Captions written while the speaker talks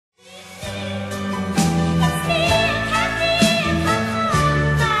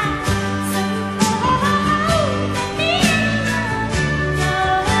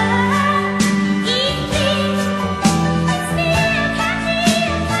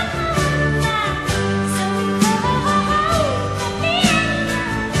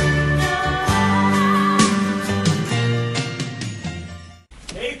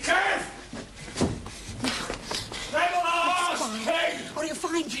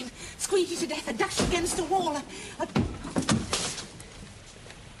him, squeeze you to death and dash you against the wall.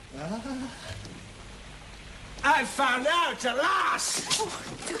 I found out at last! Oh.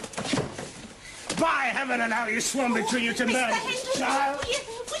 By heaven and how you swum between you to murder! Child! Will you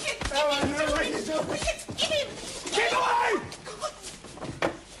give him? Get away!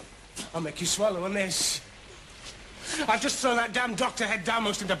 I'll make you swallow on this. I've just thrown that damn doctor head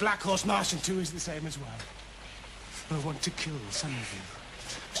downmost into Black Horse Marsh, and 2 is the same as well. I want to kill some of you.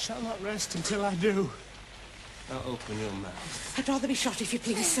 I shall not rest until I do. Now open your mouth. I'd rather be shot, if you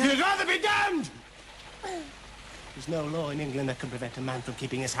please, sir. You'd rather be damned! There's no law in England that can prevent a man from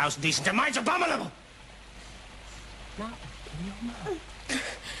keeping his house decent, and mine's abominable! Now open your mouth.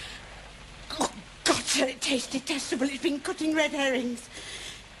 Oh, God, sir, it tastes detestable. It's been cutting red herrings.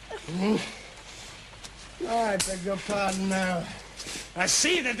 I beg your pardon now. I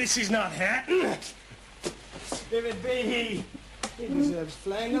see that this is not Hareton. If it be he deserves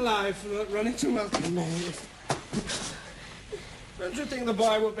flaying alive for not running to welcome me. Don't you think the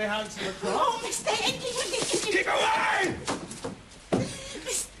boy would be handsome across? Oh, Mr. Hindley, will you keep away!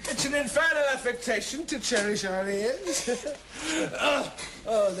 It's an infernal affectation to cherish our ears.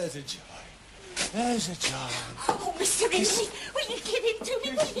 oh, there's a joy. There's a joy. Oh, Mr. Hindley, will you give him to me?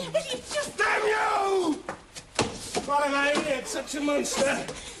 Will you just... Damn you! What am I in? Such a monster.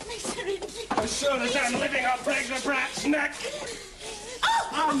 Mr. Hindley... As sure as I'm living, I'll break the brat's neck.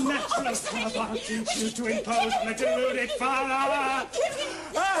 Unnatural love, I'll teach you to impose on a deluded father.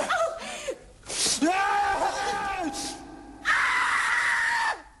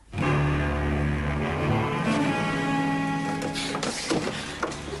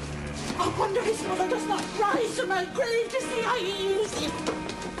 I wonder his mother does not rise from her grave to see how you use him.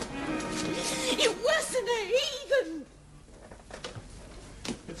 You're worse than a heathen.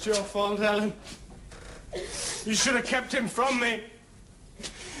 It's your fault, Helen. You should have kept him from me.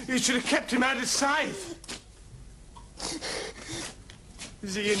 You should have kept him out of sight.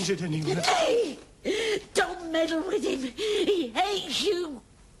 Is he injured anywhere? Hey! Don't meddle with him. He hates you.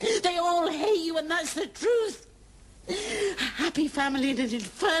 They all hate you, and that's the truth. A happy family in an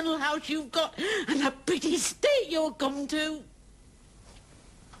infernal house you've got, and a pretty state you'll come to.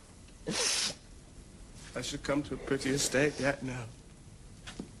 I should come to a pretty estate yet now.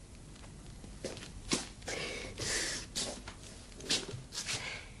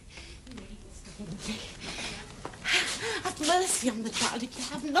 Have mercy on the child if you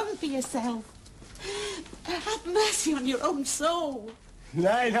have none for yourself. Have mercy on your own soul.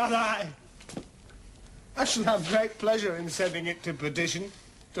 Nay, not I. I shall have great pleasure in sending it to perdition,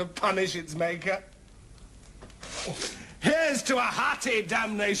 to punish its maker. Here's to a hearty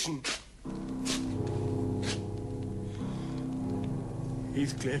damnation.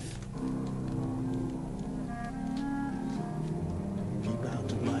 Heathcliff. Keep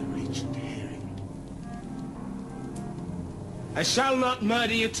out of my reach and hearing. I shall not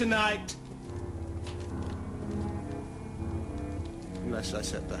murder you tonight. Unless I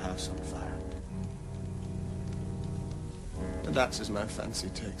set the house on fire. And that's as my fancy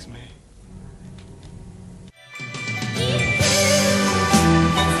takes me.